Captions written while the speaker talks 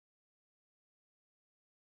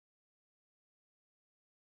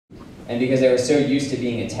And because they were so used to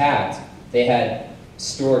being attacked, they had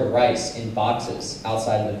stored rice in boxes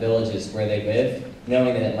outside of the villages where they lived,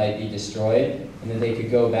 knowing that it might be destroyed, and that they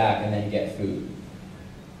could go back and then get food.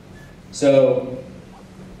 So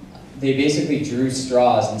they basically drew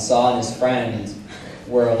straws, and Saw and his friend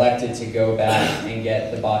were elected to go back and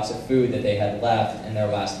get the box of food that they had left in their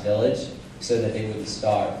last village so that they wouldn't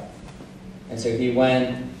starve. And so he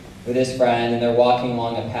went with his friend, and they're walking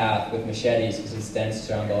along a path with machetes because it's dense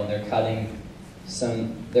jungle, and they're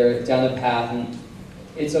down the path, and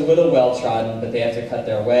it's a little well-trodden, but they have to cut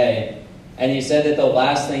their way. And he said that the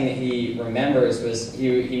last thing that he remembers was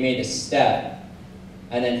he made a step,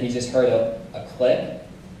 and then he just heard a click,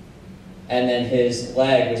 and then his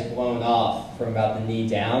leg was blown off from about the knee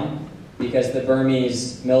down because the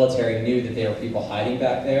Burmese military knew that there were people hiding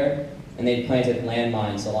back there, and they planted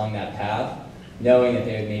landmines along that path, knowing that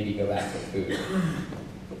they would maybe go back for food.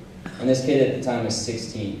 And this kid at the time was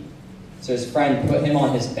 16. So his friend put him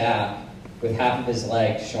on his back with half of his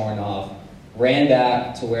leg shorn off, ran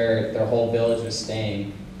back to where their whole village was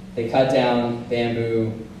staying. They cut down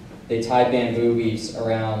bamboo, they tied bamboo leaves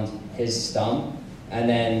around his stump, and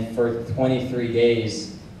then for 23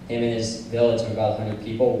 days, him and his village of about 100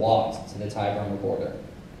 people walked to the Thai-Burma border.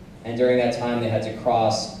 And during that time, they had to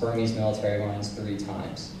cross Burmese military lines 3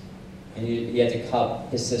 times. And he had to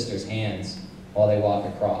cup his sister's hands while they walk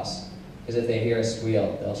across. Because if they hear a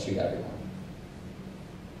squeal, they'll shoot everyone.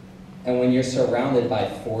 And when you're surrounded by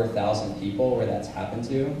 4,000 people where that's happened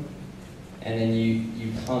to, and then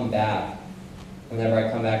you come back, whenever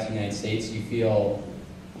I come back to the United States, you feel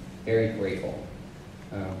very grateful.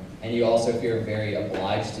 And you also feel very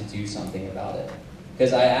obliged to do something about it.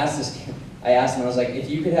 Because I asked him, I was like, if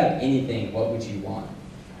you could have anything, what would you want?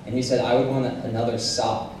 And he said, I would want another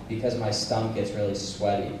sock because my stomach gets really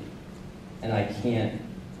sweaty and I can't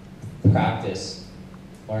practice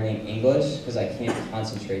learning English because I can't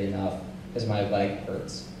concentrate enough because my leg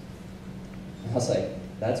hurts. And I was like,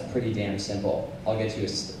 that's pretty damn simple. I'll get you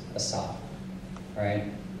a sock, all right?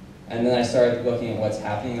 And then I started looking at what's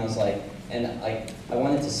happening. I was like, I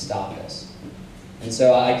wanted to stop this. And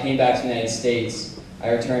so I came back to the United States.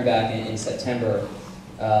 I returned back in September,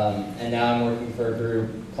 and now I'm working for a group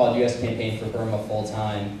called U.S. Campaign for Burma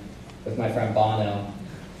full-time with my friend Bono.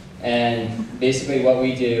 And basically what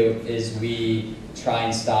we do is we try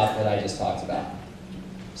and stop what I just talked about.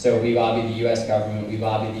 So we lobby the U.S. government, we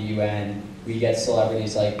lobby the UN, we get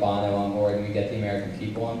celebrities like Bono on board, and we get the American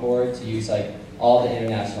people on board to use all the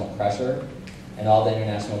international pressure and all the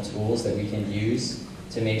international tools that we can use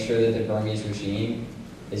to make sure that the Burmese regime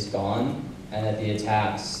is gone and that the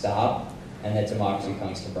attacks stop and that democracy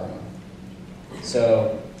comes to Burma.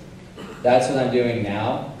 So that's what I'm doing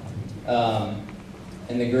now.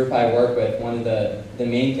 In the group I work with, one of the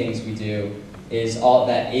main things we do is all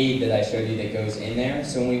that aid that I showed you that goes in there.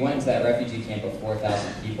 So when we went into that refugee camp of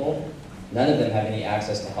 4,000 people, none of them have any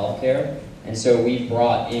access to healthcare. And so we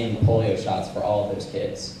brought in polio shots for all of those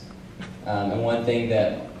kids. And one thing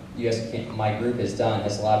that my group has done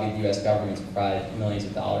is lobbied the US government to provide millions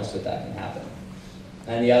of dollars so that can happen.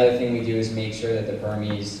 And the other thing we do is make sure that the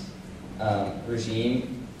Burmese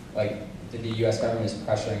regime, the US government is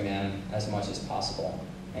pressuring them as much as possible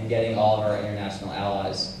and getting all of our international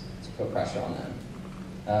allies to put pressure on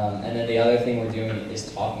them. And then the other thing we're doing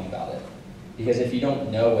is talking about it. Because if you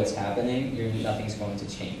don't know what's happening, nothing's going to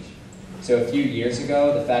change. So a few years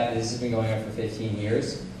ago, the fact that this has been going on for 15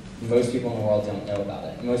 years, most people in the world don't know about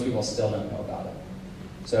it. And most people still don't know about it.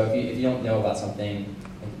 So if you don't know about something,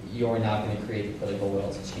 you're not going to create the political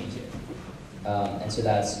will to change it. And so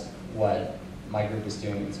that's what my group is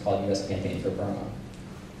doing. It's called U.S. Campaign for Burma.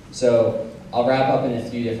 So I'll wrap up in a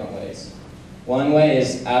few different ways. One way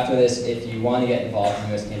is after this, if you want to get involved in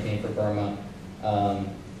U.S. Campaign for Burma,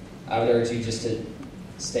 I would urge you just to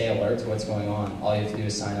stay alert to what's going on. All you have to do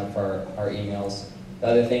is sign up for our emails. The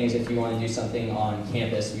other thing is if you want to do something on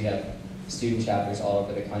campus, we have student chapters all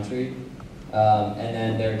over the country. And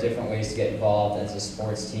then there are different ways to get involved as a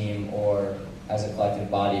sports team or as a collective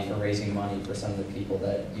body for raising money for some of the people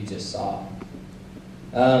that you just saw.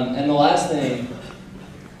 And the last thing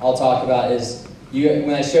I'll talk about is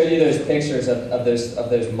when I showed you those pictures of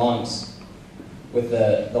those monks with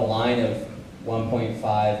the line of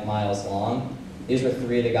 1.5 miles long, these were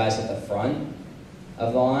 3 of the guys at the front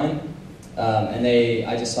of the line. And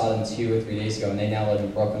I just saw them 2 or 3 days ago, and they now live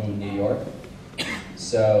in Brooklyn, New York.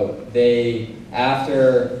 So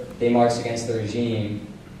after they marched against the regime,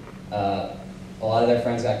 a lot of their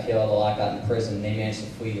friends got killed, a lot got in prison. They managed to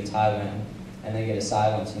flee to Thailand and then get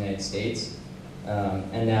asylum to the United States.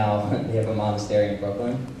 And now they have a monastery in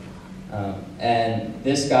Brooklyn. And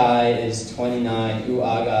this guy is 29,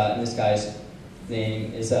 Uaga, and this guy's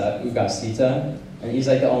name is Ugasita, and he's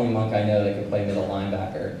like the only monk I know that could play middle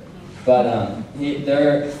linebacker. But it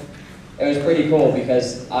was pretty cool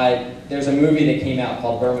because there's a movie that came out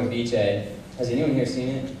called Burma Vice. Has anyone here seen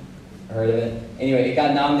it? Or heard of it? Anyway, it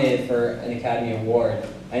got nominated for an Academy Award,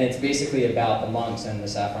 and it's basically about the monks and the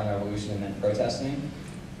Saffron Revolution and then protesting.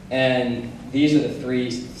 And these are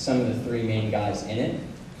some of the three main guys in it,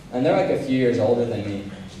 and they're like a few years older than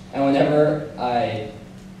me. And whenever I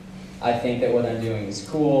think that what I'm doing is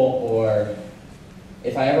cool, or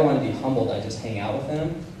if I ever want to be humbled, I just hang out with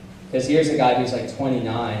them. Because here's a guy who's like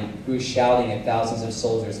 29, who's shouting at thousands of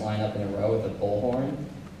soldiers lined up in a row with a bullhorn,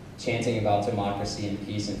 chanting about democracy and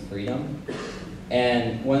peace and freedom.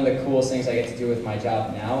 And one of the coolest things I get to do with my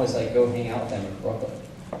job now is like go hang out with them in Brooklyn.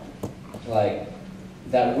 Like,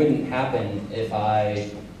 that wouldn't happen if I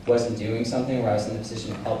wasn't doing something where I was in a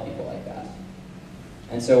position to help people like that.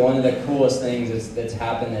 And so one of the coolest things that's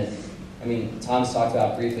happened that, I mean, Tom's talked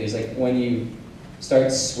about briefly, is like when you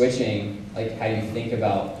start switching like how you think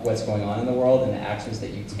about what's going on in the world and the actions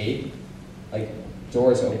that you take, like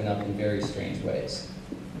doors open up in very strange ways.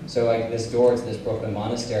 So like this door to this Brooklyn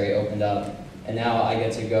monastery opened up, and now I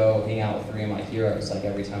get to go hang out with three of my heroes like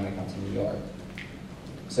every time I come to New York.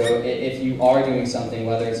 So if you are doing something,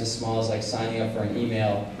 whether it's as small as like signing up for an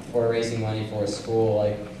email or raising money for a school,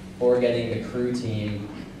 like, or getting the crew team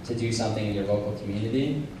to do something in your local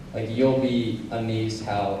community, like you'll be amazed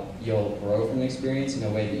how you'll grow from the experience in a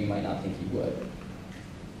way that you might not think you would.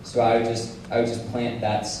 So I would just plant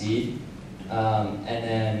that seed, and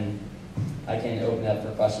then I can open it up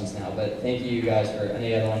for questions now. But thank you guys for, I know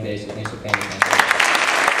you have a long day, so thanks for paying attention.